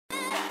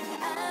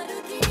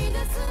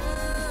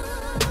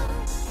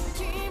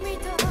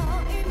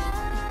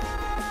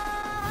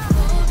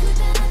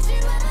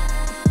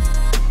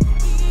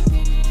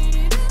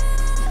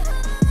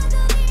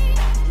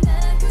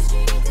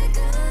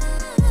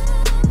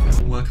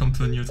Welcome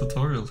to a new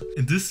tutorial.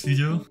 In this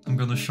video, I'm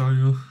gonna show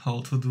you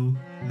how to do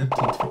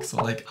NEPTUN'S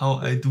TWIXTOR, like how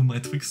I do my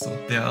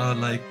TWIXTOR. There are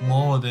like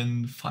more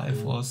than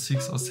 5 or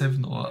 6 or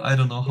 7 or I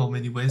don't know how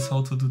many ways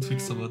how to do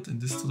TWIXTOR, but in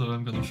this tutorial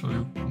I'm gonna show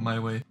you my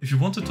way. If you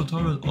want a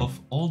tutorial of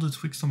all the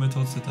TWIXTOR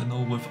methods that I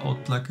know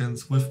without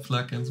plugins, with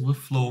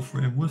flow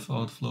frame,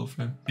 without flow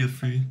frame, feel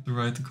free to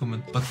write a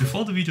comment. But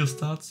before the video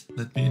starts,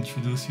 let me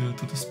introduce you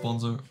to the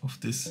sponsor of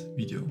this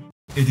video.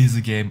 It is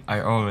a game I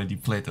already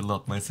played a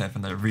lot myself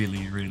and I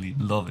really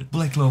love it.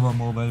 Black Clover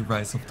Mobile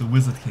Rise of the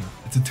Wizard King.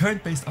 It's a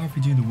turn-based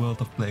RPG in the world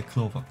of Black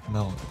Clover.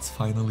 Now it's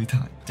finally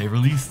time. They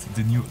released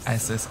the new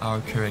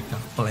SSR character,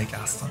 Black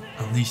ASTA.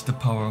 Unleash the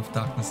power of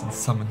darkness and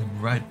summon him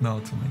right now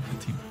to make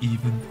your team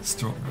even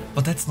stronger.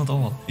 But that's not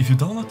all. If you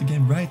download the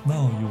game right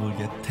now, you will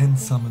get 10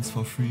 summons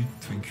for free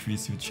to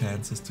increase your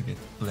chances to get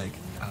Black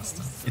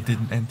ASTA. It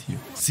didn't end here.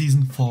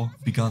 Season 4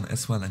 began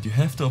as well and you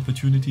have the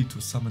opportunity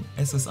to summon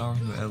SSR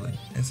Noel and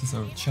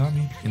SSR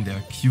Charmy in their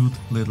cute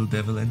little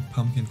devil and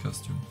pumpkin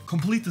costume.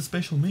 Complete the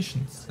special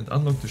missions and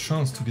unlock the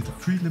chance to get a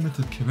free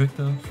limited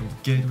character from the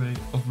gateway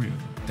of WERBUNG.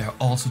 There are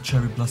also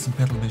cherry blossom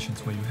petal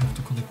missions where you have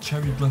to collect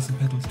cherry blossom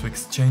petals to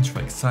exchange for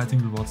exciting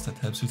rewards that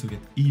helps you to get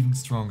even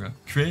stronger.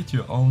 Create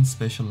your own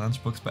special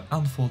lunchbox by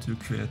unfold your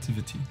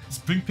creativity. The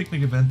Spring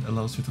Picnic event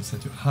allows you to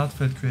send your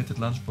heartfelt created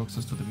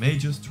lunchboxes to the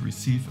mages to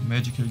receive a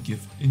magical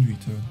gift in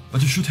return.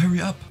 But you should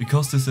hurry up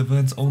because this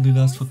event only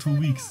lasts for 2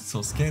 weeks,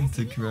 so scan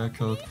the QR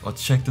code or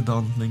check the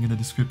down link in the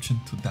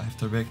description to dive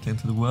directly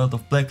into the world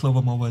of Black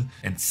Clover Mobile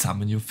and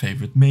summon your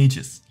favorite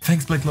mages.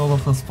 Thanks Black Clover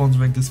for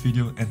sponsoring this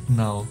video and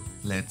now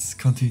let's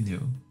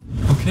continue.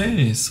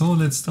 Okay, so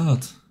let's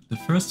start. The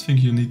first thing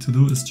you need to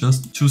do is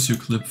just choose your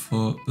clip.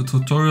 For the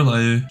tutorial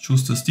I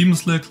choose this Demon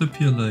Slayer clip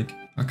here, like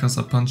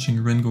Akasa punching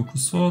Rengoku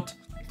sword.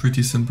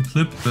 Pretty simple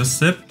clip. First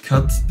step,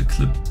 cut the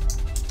clip.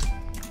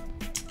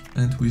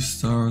 And we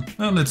start,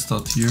 well, let's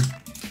start here.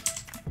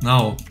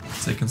 Now,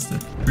 second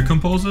step,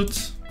 recompose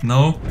it.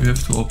 Now you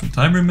have to open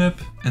time remap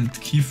and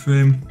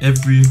keyframe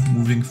every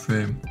moving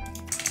frame.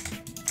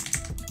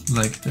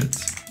 Like that.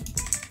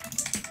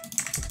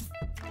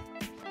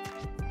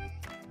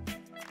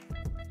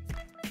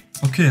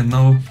 Okay, and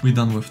now we're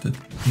done with it.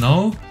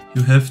 Now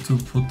you have to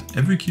put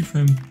every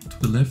keyframe to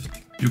the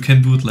left. You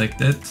can do it like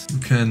that. You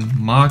can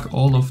mark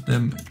all of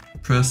them,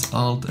 press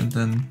Alt and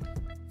then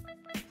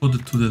put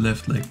it to the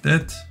left like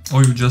that,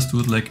 or you just do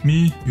it like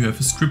me. You have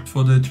a script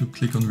for that. You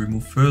click on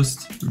remove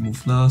first,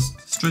 remove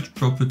last, stretch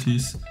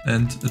properties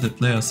and adapt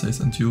layer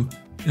size and you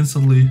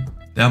instantly,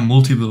 there are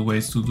multiple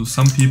ways to do.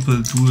 Some people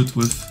do it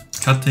with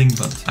cutting,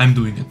 but I'm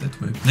doing it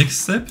that way. Next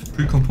step,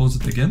 pre-compose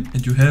it again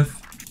and you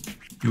have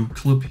your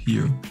clip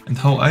here. And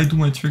how I do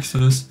my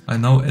TWIXTOR is I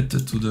now add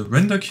it to the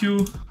render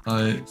queue.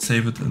 I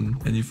save it in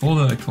any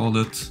folder. I call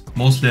it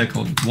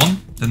 1,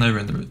 then I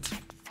render it.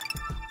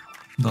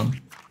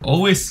 Done.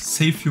 Always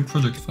save your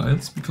project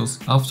files because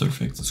After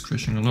Effects is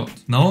crashing a lot.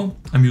 Now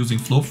I'm using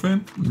flow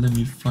frame. Let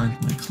me find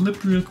my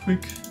clip real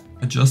quick.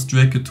 I just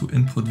drag it to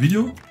input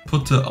video,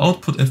 put the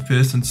output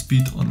FPS and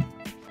speed on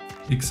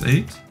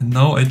x8 and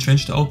now I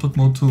change the output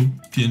mode to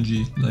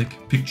PNG,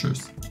 like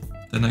pictures.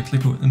 Then I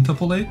click on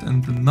interpolate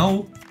and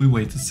now we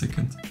wait a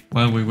second.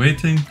 While we're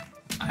waiting,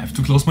 I have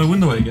to close my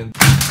window again.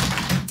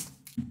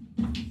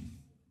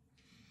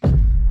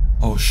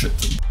 Oh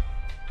shit.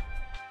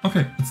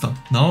 Okay, it's done.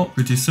 Now,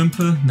 pretty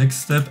simple.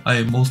 Next step,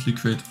 I mostly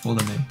create a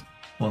folder named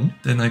 1.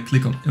 Then I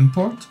click on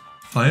import,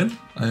 file.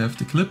 I have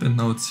the clip and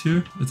now it's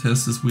here. It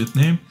has this weird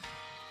name.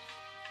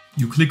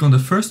 You click on the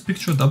first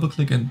picture, double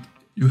click and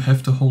you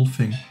have the whole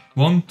thing.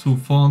 1 to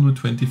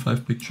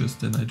 425 pictures,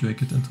 then I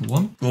drag it into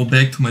 1. Go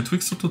back to my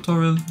TWIXTOR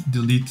tutorial,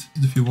 delete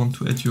it if you want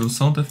to add your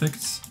sound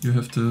effects. You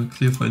have the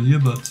clear file here,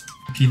 but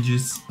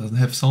PNGs doesn't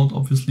have sound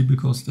obviously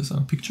because these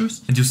are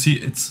pictures. And you see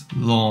it's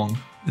long.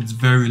 It's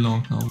very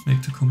long now.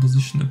 Make the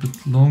composition a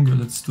bit longer.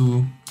 Let's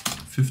do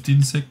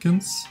 15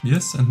 seconds.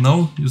 Yes, and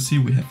now you see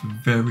we have a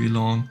very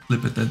long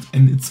clip at that.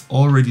 And it's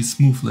already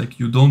smooth, like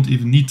you don't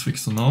even need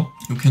TWIXTOR now.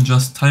 You can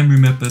just time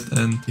remap it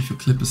and if your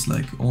clip is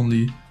like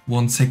only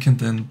 1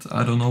 second and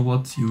I don't know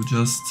what, you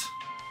just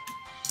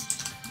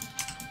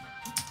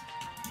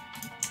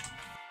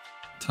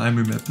time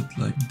remap it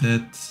like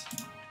that.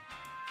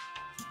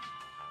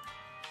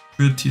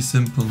 Pretty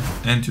simple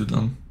and you're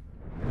done.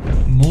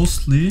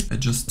 Mostly I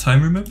just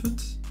time remap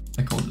it.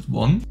 I call it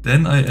 1.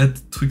 Then I add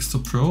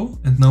TWIXTOR Pro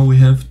and now we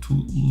have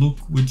to look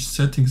which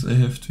settings I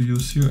have to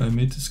use here. I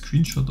made a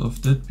screenshot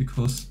of that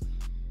because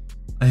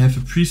I have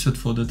a preset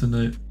for that and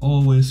I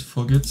always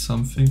forget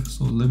something.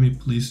 So let me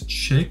please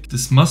check.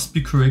 This must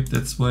be correct.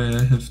 That's why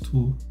I have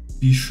to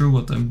be sure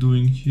what I'm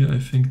doing here. I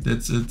think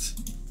that's it.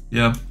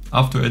 Yeah,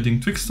 after adding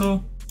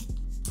TWIXTOR,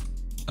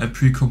 I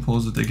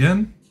pre-compose it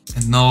again.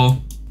 And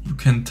now you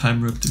can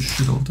time wrap the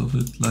shit out of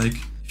it. Like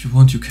if you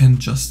want, you can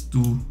just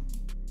do,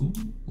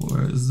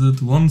 where is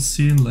it? One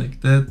scene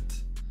like that.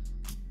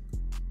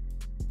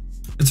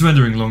 It's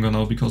rendering longer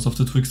now because of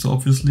the TWIXTOR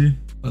obviously,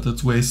 but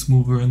it's way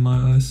smoother in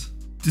my eyes.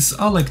 These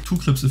are like 2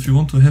 clips if you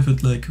want to have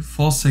it like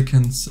 4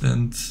 seconds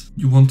and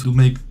you want to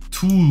make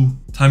 2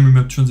 time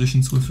remap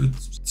transitions with it.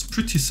 It's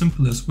pretty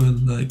simple as well,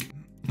 like,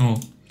 oh,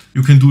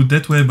 you can do it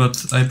that way,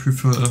 but I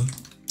prefer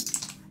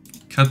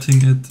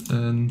cutting it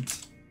and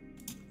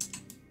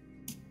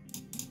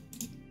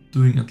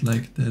doing it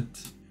like that.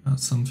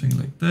 Something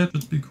like that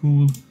would be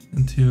cool.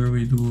 And here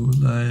we do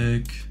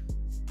like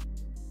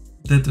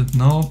that, and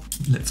now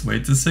let's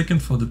wait a second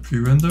for the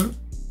pre-render.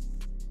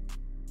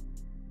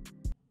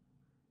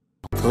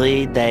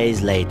 3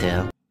 days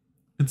later.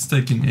 It's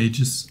taking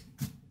ages.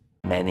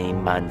 Many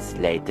months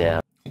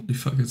later. Holy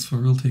fuck, it's for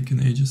real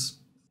taking ages.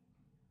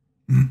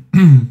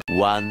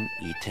 1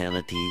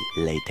 eternity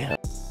later.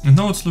 And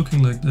now it's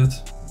looking like that.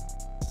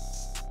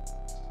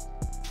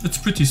 It's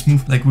pretty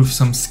smooth, like with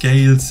some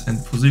scales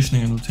and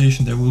positioning and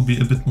rotation there will be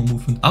a bit more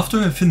movement.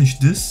 After I finish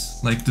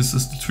this, like this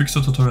is the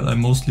TWIXTOR tutorial, I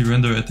mostly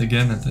render it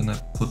again and then I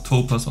put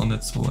topaz on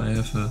it so I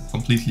have a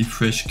completely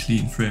fresh,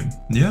 clean frame.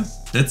 Yeah,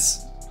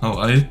 that's how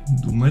I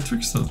do my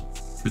TWIXTOR.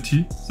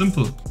 Pretty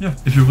simple. Yeah,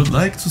 if you would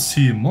like to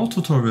see more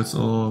tutorials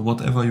or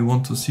whatever you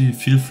want to see,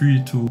 feel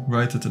free to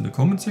write it in the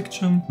comment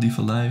section, leave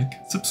a like,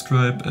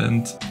 subscribe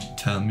and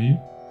tell me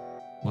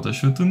what I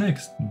should do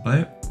next.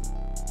 Bye.